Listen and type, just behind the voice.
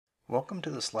Welcome to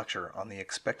this lecture on the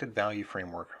expected value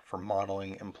framework for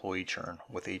modeling employee churn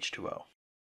with H2O.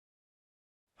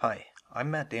 Hi, I'm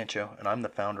Matt Dancho and I'm the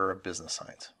founder of Business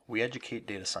Science. We educate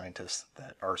data scientists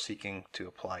that are seeking to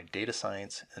apply data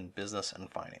science in business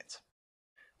and finance.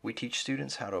 We teach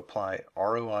students how to apply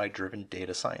ROI-driven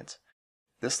data science.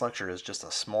 This lecture is just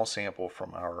a small sample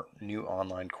from our new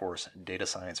online course, Data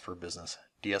Science for Business,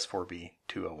 DS4B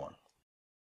 201.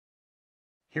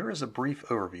 Here is a brief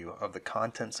overview of the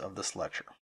contents of this lecture.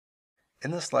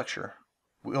 In this lecture,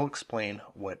 we'll explain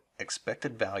what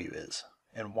expected value is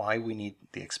and why we need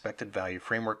the expected value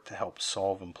framework to help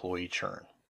solve employee churn.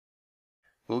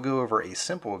 We'll go over a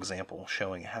simple example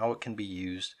showing how it can be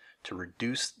used to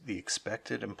reduce the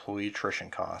expected employee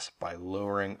attrition costs by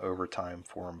lowering overtime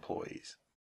for employees.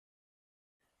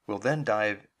 We'll then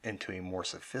dive into a more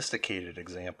sophisticated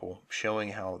example showing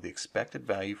how the expected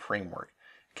value framework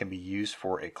can be used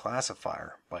for a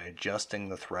classifier by adjusting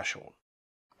the threshold.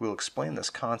 We'll explain this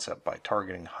concept by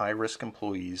targeting high-risk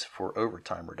employees for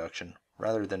overtime reduction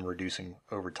rather than reducing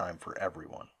overtime for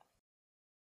everyone.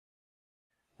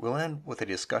 We'll end with a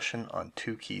discussion on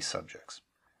two key subjects: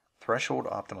 threshold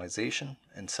optimization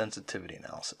and sensitivity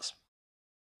analysis.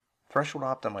 Threshold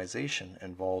optimization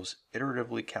involves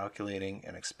iteratively calculating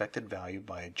an expected value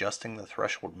by adjusting the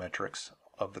threshold metrics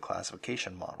of the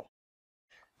classification model.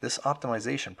 This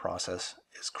optimization process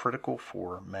is critical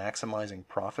for maximizing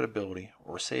profitability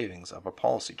or savings of a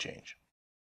policy change.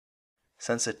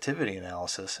 Sensitivity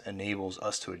analysis enables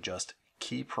us to adjust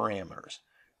key parameters,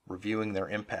 reviewing their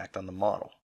impact on the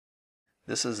model.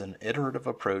 This is an iterative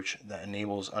approach that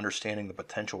enables understanding the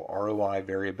potential ROI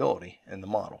variability in the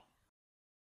model.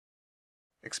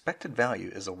 Expected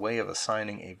value is a way of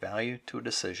assigning a value to a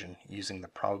decision using the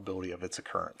probability of its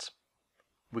occurrence.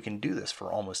 We can do this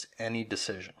for almost any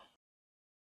decision.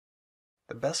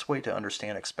 The best way to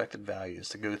understand expected value is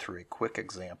to go through a quick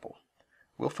example.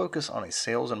 We'll focus on a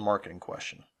sales and marketing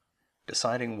question,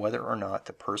 deciding whether or not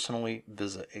to personally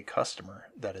visit a customer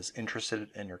that is interested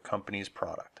in your company's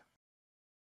product.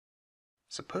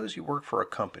 Suppose you work for a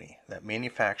company that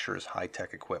manufactures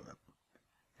high-tech equipment.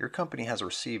 Your company has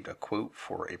received a quote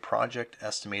for a project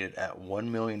estimated at $1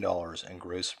 million in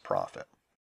gross profit.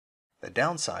 The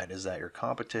downside is that your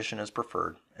competition is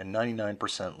preferred and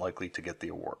 99% likely to get the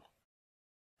award.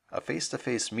 A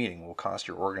face-to-face meeting will cost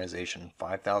your organization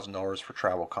 $5,000 for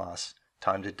travel costs,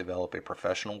 time to develop a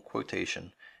professional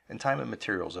quotation, and time and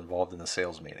materials involved in the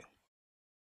sales meeting.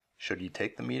 Should you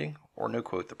take the meeting or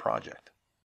no-quote the project?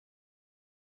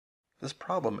 This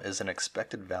problem is an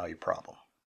expected value problem.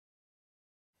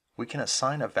 We can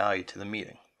assign a value to the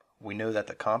meeting. We know that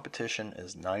the competition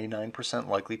is 99%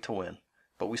 likely to win,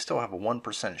 but we still have a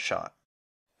 1% shot.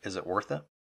 Is it worth it?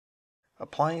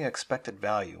 Applying expected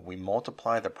value, we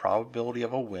multiply the probability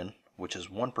of a win, which is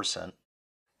 1%,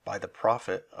 by the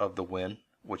profit of the win,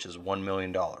 which is $1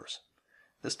 million.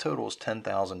 This totals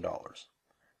 $10,000.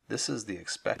 This is the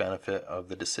expected benefit of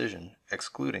the decision,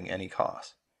 excluding any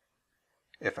cost.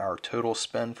 If our total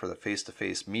spend for the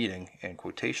face-to-face meeting and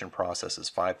quotation process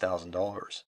is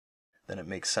 $5,000, then it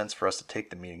makes sense for us to take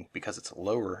the meeting because it's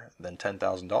lower than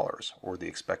 $10,000 or the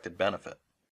expected benefit.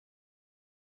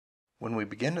 When we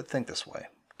begin to think this way,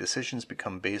 decisions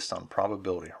become based on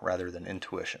probability rather than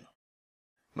intuition.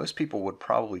 Most people would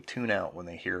probably tune out when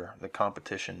they hear the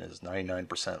competition is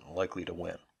 99% likely to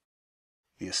win.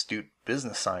 The astute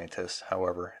business scientist,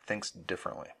 however, thinks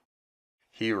differently.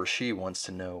 He or she wants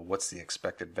to know what's the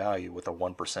expected value with a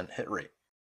 1% hit rate.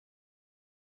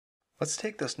 Let's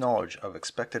take this knowledge of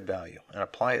expected value and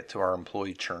apply it to our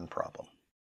employee churn problem.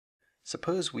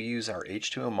 Suppose we use our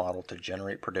H2O model to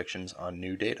generate predictions on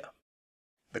new data.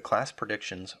 The class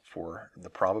predictions for the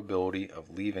probability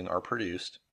of leaving are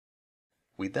produced.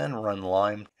 We then run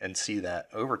Lime and see that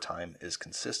overtime is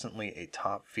consistently a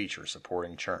top feature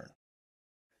supporting churn.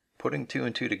 Putting two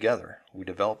and two together, we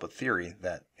develop a theory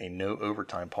that a no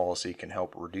overtime policy can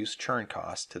help reduce churn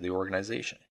costs to the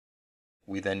organization.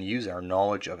 We then use our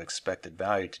knowledge of expected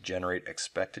value to generate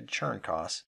expected churn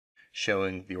costs,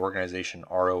 showing the organization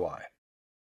ROI.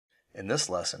 In this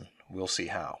lesson, we'll see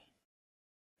how.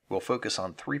 We'll focus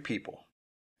on three people: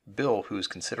 Bill, who is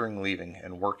considering leaving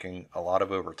and working a lot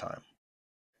of overtime;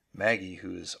 Maggie,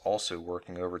 who is also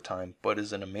working overtime but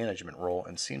is in a management role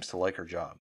and seems to like her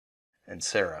job; and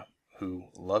Sarah, who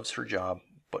loves her job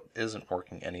but isn't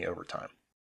working any overtime.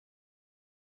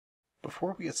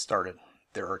 Before we get started,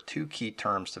 there are two key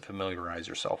terms to familiarize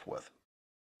yourself with.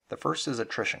 The first is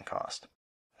attrition cost.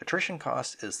 Attrition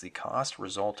cost is the cost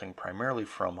resulting primarily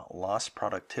from lost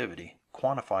productivity,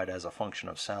 quantified as a function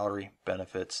of salary,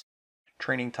 benefits,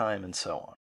 training time, and so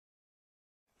on.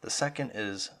 The second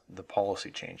is the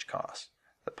policy change cost.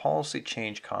 The policy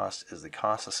change cost is the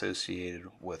cost associated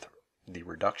with the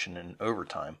reduction in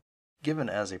overtime given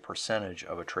as a percentage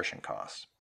of attrition costs.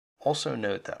 Also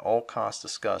note that all costs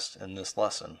discussed in this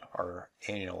lesson are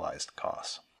annualized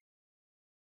costs.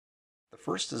 The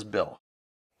first is Bill.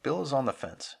 Bill is on the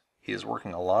fence. He is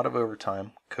working a lot of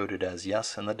overtime, coded as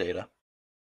yes in the data.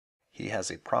 He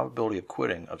has a probability of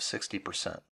quitting of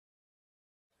 60%.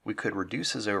 We could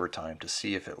reduce his overtime to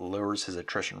see if it lowers his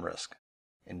attrition risk.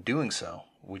 In doing so,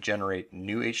 we generate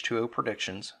new H2O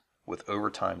predictions with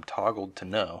overtime toggled to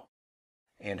no,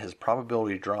 and his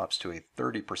probability drops to a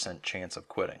 30% chance of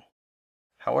quitting.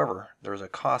 However, there is a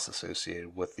cost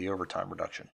associated with the overtime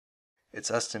reduction.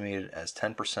 It's estimated as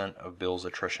 10% of Bill's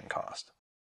attrition cost.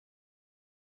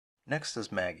 Next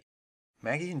is Maggie.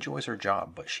 Maggie enjoys her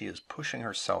job, but she is pushing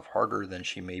herself harder than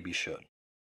she maybe should.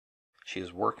 She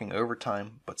is working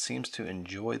overtime, but seems to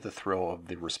enjoy the thrill of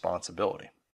the responsibility.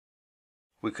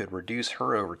 We could reduce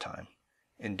her overtime.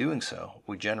 In doing so,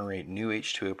 we generate new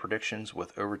H2O predictions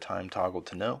with overtime toggled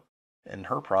to no, and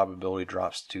her probability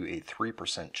drops to a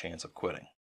 3% chance of quitting.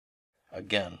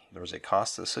 Again, there is a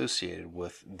cost associated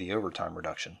with the overtime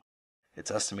reduction.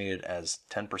 It's estimated as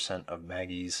 10% of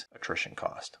Maggie's attrition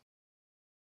cost.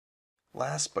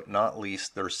 Last but not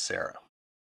least, there's Sarah.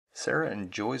 Sarah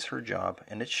enjoys her job,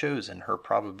 and it shows in her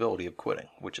probability of quitting,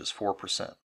 which is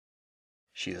 4%.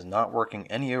 She is not working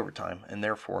any overtime, and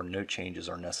therefore no changes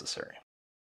are necessary.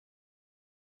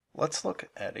 Let's look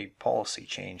at a policy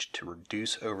change to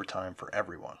reduce overtime for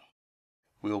everyone.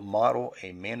 We will model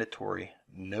a mandatory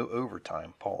no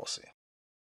overtime policy.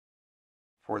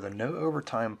 For the no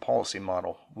overtime policy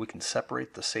model, we can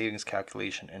separate the savings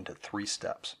calculation into 3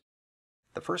 steps.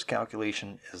 The first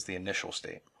calculation is the initial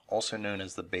state, also known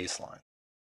as the baseline.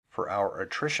 For our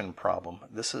attrition problem,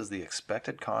 this is the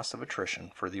expected cost of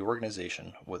attrition for the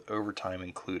organization with overtime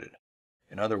included.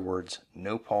 In other words,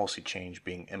 no policy change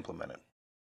being implemented.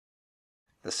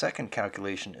 The second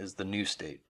calculation is the new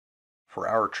state. For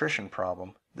our attrition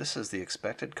problem, this is the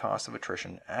expected cost of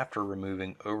attrition after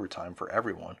removing overtime for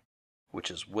everyone,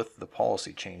 which is with the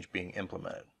policy change being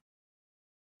implemented.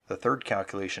 The third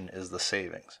calculation is the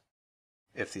savings.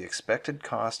 If the expected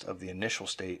cost of the initial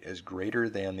state is greater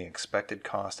than the expected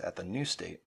cost at the new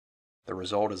state, the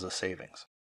result is a savings.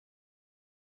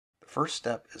 The first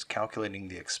step is calculating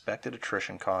the expected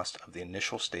attrition cost of the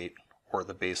initial state, or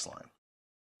the baseline.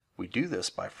 We do this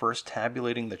by first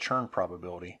tabulating the churn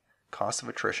probability, cost of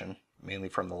attrition, mainly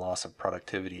from the loss of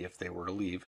productivity if they were to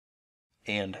leave,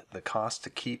 and the cost to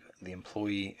keep the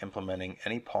employee implementing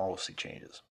any policy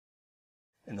changes.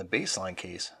 In the baseline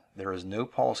case, there is no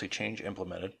policy change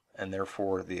implemented, and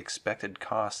therefore the expected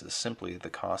cost is simply the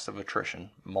cost of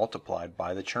attrition multiplied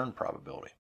by the churn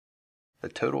probability. The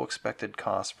total expected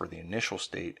cost for the initial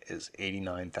state is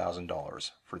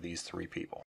 $89,000 for these 3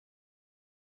 people.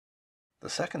 The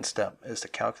second step is to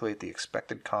calculate the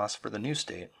expected cost for the new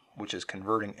state, which is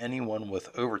converting anyone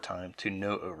with overtime to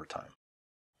no overtime.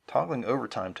 Toggling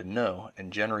overtime to no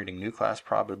and generating new class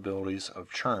probabilities of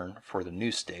churn for the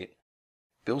new state,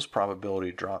 Bill's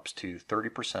probability drops to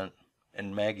 30%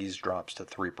 and Maggie's drops to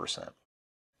 3%.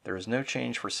 There is no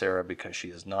change for Sarah because she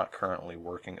is not currently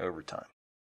working overtime.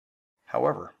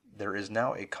 However, there is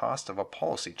now a cost of a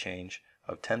policy change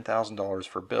of $10,000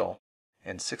 for Bill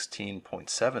and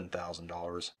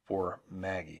 $16,700 for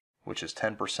Maggie, which is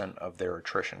 10% of their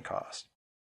attrition cost.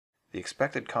 The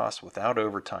expected cost without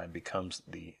overtime becomes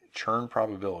the churn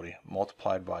probability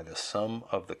multiplied by the sum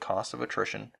of the cost of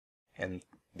attrition and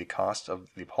the cost of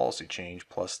the policy change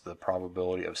plus the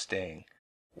probability of staying,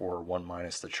 or 1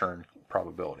 minus the churn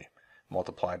probability,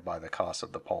 multiplied by the cost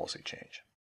of the policy change.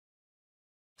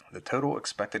 The total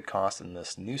expected cost in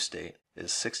this new state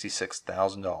is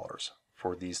 $66,000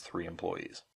 for these 3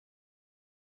 employees.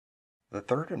 The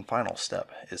third and final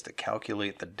step is to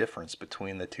calculate the difference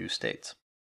between the 2 states.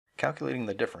 Calculating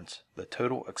the difference, the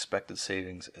total expected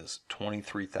savings is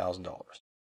 $23,000.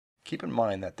 Keep in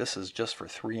mind that this is just for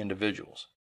 3 individuals.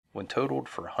 When totaled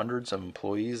for hundreds of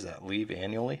employees that leave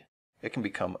annually, it can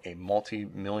become a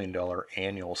multi-million-dollar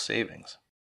annual savings.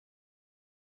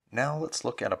 Now let's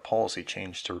look at a policy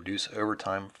change to reduce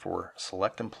overtime for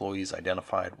select employees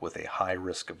identified with a high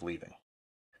risk of leaving.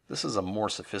 This is a more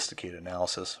sophisticated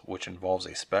analysis which involves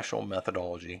a special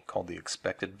methodology called the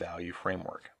expected value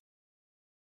framework.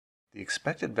 The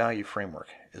expected value framework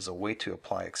is a way to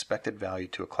apply expected value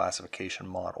to a classification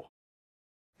model.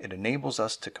 It enables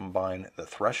us to combine the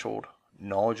threshold,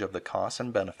 knowledge of the costs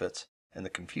and benefits, and the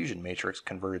confusion matrix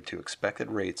converted to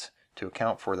expected rates to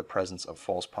account for the presence of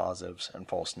false positives and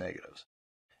false negatives.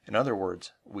 In other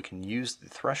words, we can use the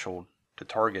threshold to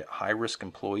target high-risk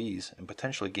employees and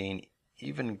potentially gain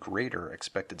even greater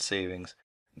expected savings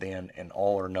than an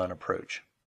all-or-none approach.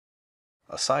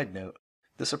 A side note,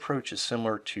 this approach is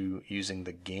similar to using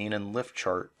the gain and lift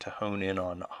chart to hone in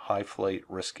on high-flight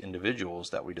risk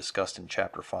individuals that we discussed in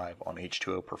Chapter 5 on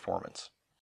H2O performance.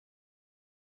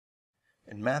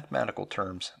 In mathematical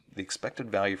terms, the expected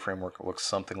value framework looks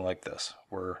something like this,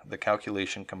 where the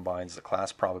calculation combines the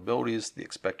class probabilities, the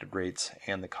expected rates,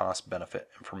 and the cost-benefit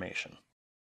information.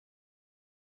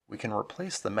 We can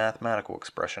replace the mathematical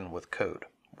expression with code,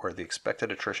 where the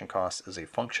expected attrition cost is a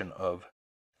function of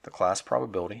the class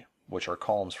probability, which are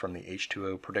columns from the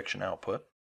H2O prediction output,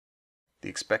 the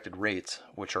expected rates,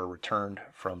 which are returned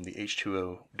from the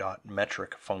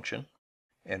H2O.metric function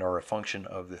and are a function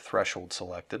of the threshold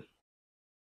selected,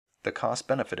 the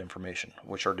cost-benefit information,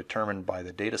 which are determined by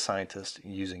the data scientist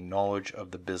using knowledge of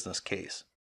the business case.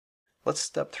 Let's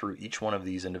step through each one of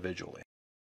these individually.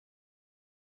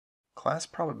 Class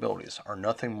probabilities are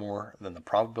nothing more than the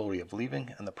probability of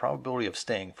leaving and the probability of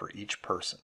staying for each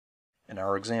person. In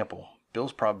our example,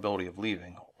 Bill's probability of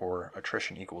leaving, or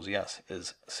attrition equals yes,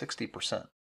 is 60%.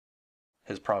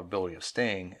 His probability of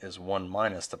staying is 1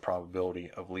 minus the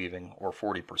probability of leaving, or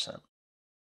 40%.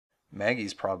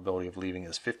 Maggie's probability of leaving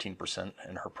is 15%,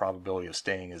 and her probability of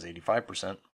staying is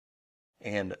 85%.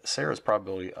 And Sarah's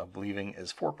probability of leaving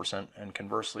is 4%, and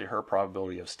conversely, her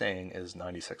probability of staying is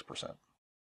 96%.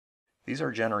 These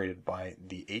are generated by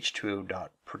the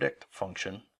H2O.predict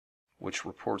function, which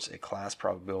reports a class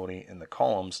probability in the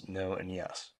columns no and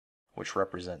yes, which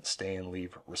represent stay and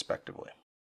leave respectively.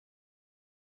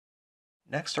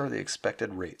 Next are the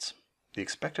expected rates. The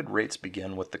expected rates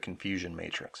begin with the confusion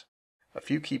matrix. A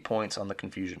few key points on the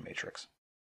confusion matrix.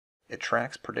 It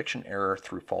tracks prediction error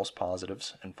through false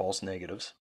positives and false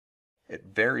negatives.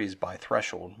 It varies by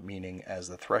threshold, meaning as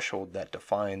the threshold that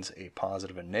defines a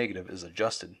positive and negative is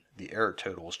adjusted, the error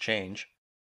totals change.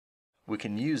 We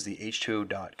can use the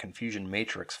H2O.confusion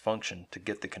matrix function to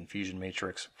get the confusion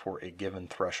matrix for a given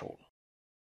threshold.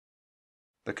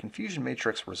 The confusion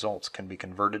matrix results can be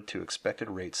converted to expected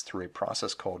rates through a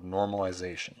process called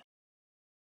normalization.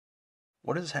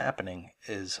 What is happening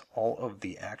is all of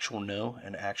the actual no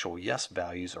and actual yes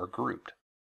values are grouped.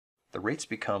 The rates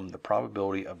become the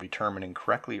probability of determining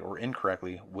correctly or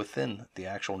incorrectly within the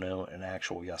actual no and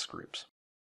actual yes groups.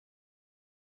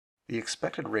 The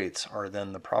expected rates are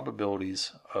then the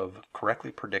probabilities of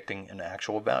correctly predicting an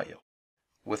actual value.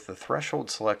 With the threshold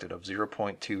selected of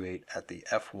 0.28 at the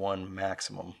F1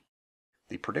 maximum,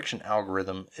 the prediction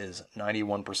algorithm is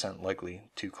 91% likely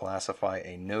to classify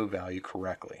a no value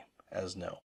correctly as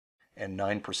no, and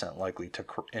 9% likely to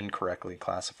incorrectly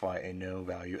classify a no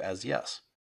value as yes.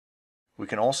 We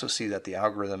can also see that the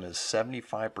algorithm is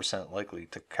 75% likely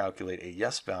to calculate a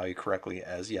yes value correctly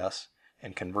as yes,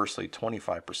 and conversely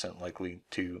 25% likely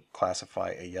to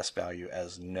classify a yes value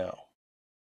as no.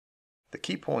 The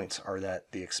key points are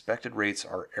that the expected rates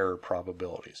are error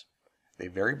probabilities. They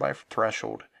vary by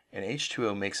threshold, and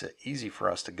H2O makes it easy for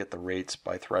us to get the rates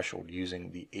by threshold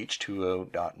using the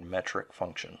H2O.metric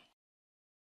function.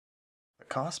 The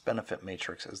cost-benefit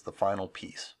matrix is the final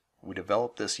piece. We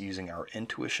developed this using our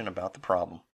intuition about the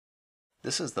problem.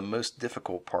 This is the most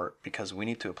difficult part because we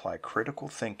need to apply critical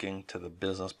thinking to the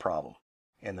business problem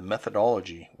and the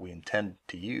methodology we intend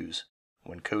to use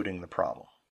when coding the problem.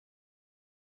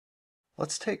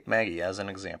 Let's take Maggie as an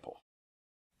example.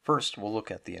 First, we'll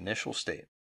look at the initial state.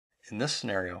 In this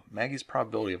scenario, Maggie's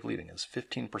probability of leaving is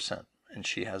 15%, and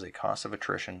she has a cost of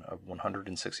attrition of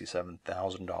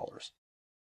 $167,000.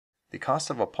 The cost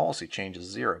of a policy change is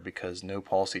 0 because no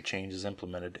policy change is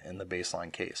implemented in the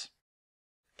baseline case.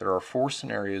 There are 4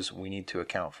 scenarios we need to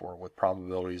account for with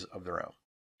probabilities of their own.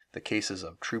 The cases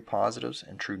of true positives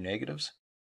and true negatives,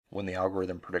 when the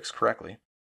algorithm predicts correctly,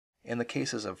 and the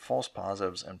cases of false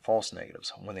positives and false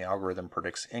negatives, when the algorithm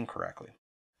predicts incorrectly.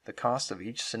 The cost of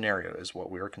each scenario is what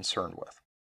we are concerned with.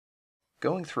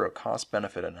 Going through a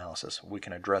cost-benefit analysis, we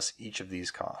can address each of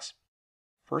these costs.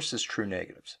 First is true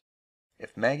negatives.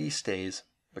 If Maggie stays,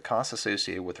 the cost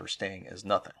associated with her staying is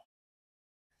nothing.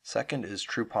 Second is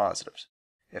true positives.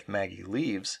 If Maggie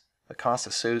leaves, the cost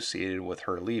associated with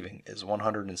her leaving is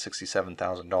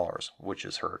 $167,000, which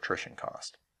is her attrition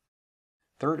cost.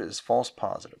 Third is false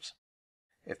positives.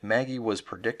 If Maggie was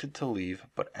predicted to leave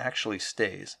but actually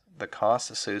stays, the cost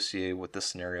associated with this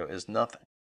scenario is nothing.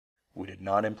 We did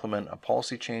not implement a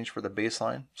policy change for the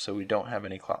baseline, so we don't have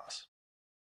any costs.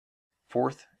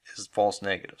 Fourth is false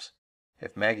negatives.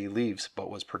 If Maggie leaves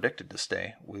but was predicted to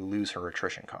stay, we lose her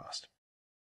attrition cost.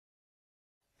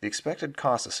 The expected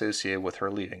cost associated with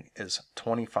her leaving is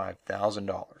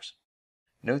 $25,000.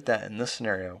 Note that in this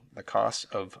scenario, the cost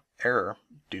of error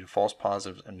due to false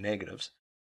positives and negatives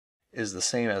is the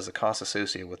same as the cost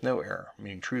associated with no error,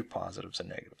 meaning true positives and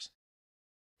negatives.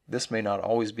 This may not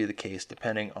always be the case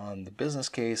depending on the business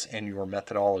case and your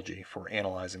methodology for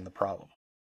analyzing the problem.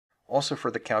 Also for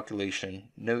the calculation,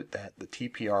 note that the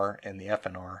TPR and the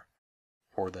FNR,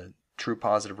 or the true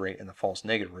positive rate and the false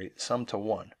negative rate, sum to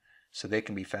 1, so they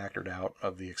can be factored out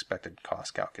of the expected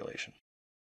cost calculation.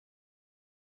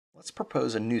 Let's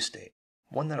propose a new state,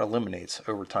 one that eliminates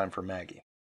overtime for Maggie.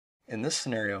 In this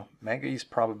scenario, Maggie's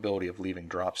probability of leaving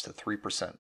drops to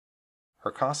 3%.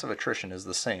 Her cost of attrition is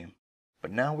the same,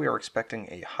 but now we are expecting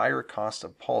a higher cost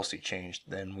of policy change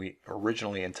than we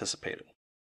originally anticipated.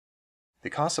 The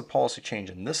cost of policy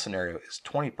change in this scenario is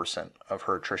 20% of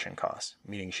her attrition cost,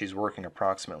 meaning she's working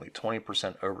approximately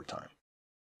 20% overtime.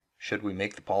 Should we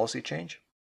make the policy change?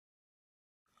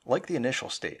 Like the initial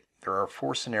state, there are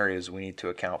 4 scenarios we need to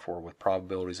account for with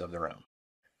probabilities of their own.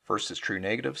 First is true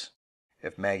negatives.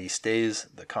 If Maggie stays,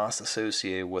 the cost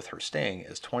associated with her staying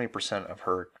is 20% of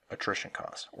her attrition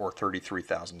cost, or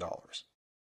 $33,000.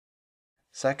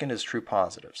 Second is true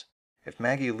positives. If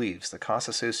Maggie leaves, the cost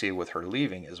associated with her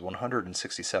leaving is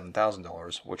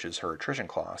 $167,000, which is her attrition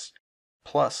cost,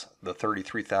 plus the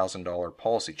 $33,000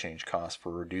 policy change cost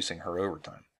for reducing her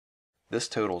overtime. This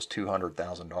totals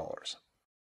 $200,000.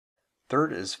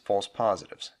 Third is false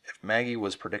positives. If Maggie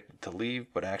was predicted to leave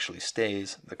but actually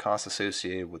stays, the cost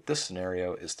associated with this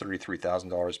scenario is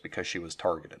 $33,000 because she was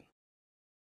targeted.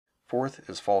 Fourth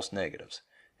is false negatives.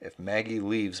 If Maggie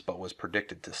leaves but was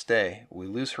predicted to stay, we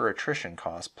lose her attrition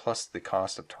cost plus the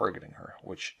cost of targeting her,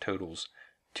 which totals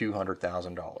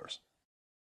 $200,000.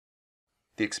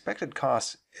 The expected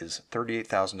cost is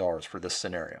 $38,000 for this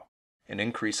scenario, an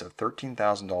increase of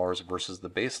 $13,000 versus the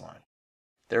baseline.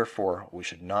 Therefore, we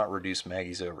should not reduce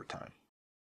Maggie's overtime.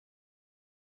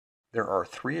 There are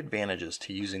 3 advantages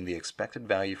to using the expected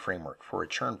value framework for a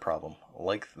churn problem,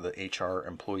 like the HR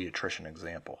employee attrition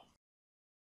example.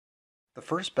 The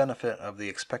first benefit of the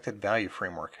expected value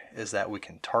framework is that we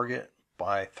can target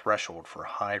by threshold for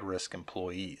high-risk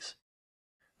employees.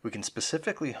 We can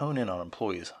specifically hone in on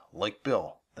employees like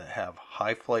Bill that have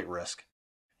high flight risk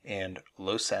and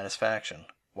low satisfaction,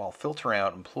 while filtering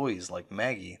out employees like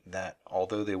Maggie that,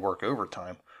 although they work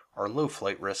overtime, are low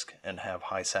flight risk and have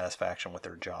high satisfaction with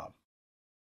their job.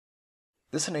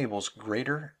 This enables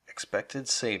greater expected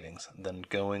savings than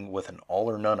going with an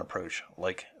all or none approach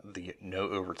like the no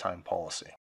overtime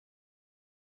policy.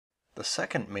 The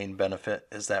second main benefit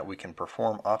is that we can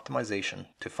perform optimization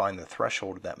to find the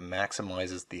threshold that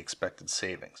maximizes the expected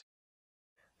savings.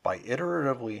 By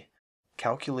iteratively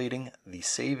calculating the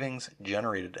savings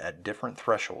generated at different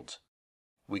thresholds,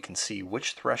 we can see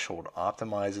which threshold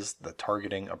optimizes the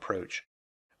targeting approach.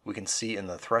 We can see in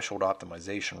the threshold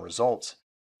optimization results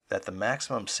that the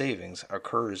maximum savings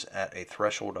occurs at a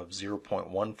threshold of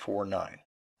 0.149,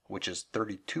 which is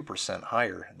 32%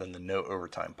 higher than the no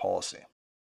overtime policy.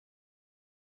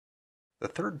 The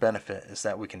third benefit is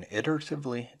that we can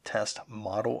iteratively test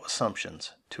model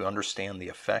assumptions to understand the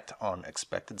effect on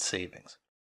expected savings.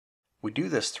 We do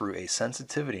this through a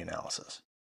sensitivity analysis.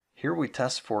 Here we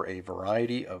test for a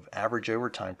variety of average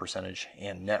overtime percentage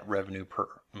and net revenue per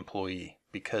employee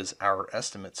because our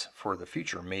estimates for the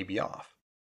future may be off.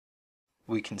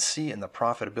 We can see in the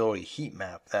profitability heat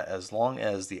map that as long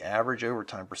as the average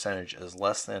overtime percentage is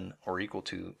less than or equal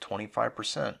to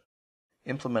 25%,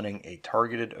 implementing a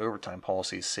targeted overtime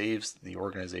policy saves the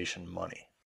organization money.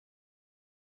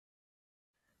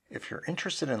 If you're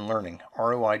interested in learning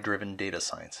ROI-driven data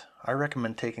science, I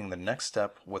recommend taking the next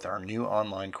step with our new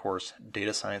online course,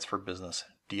 Data Science for Business,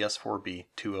 DS4B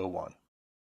 201.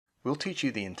 We'll teach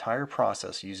you the entire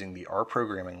process using the R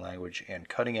programming language and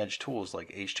cutting-edge tools like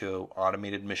H2O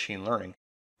automated machine learning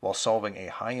while solving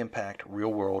a high-impact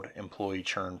real-world employee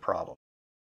churn problem.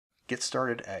 Get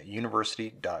started at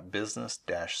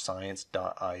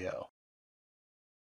university.business-science.io.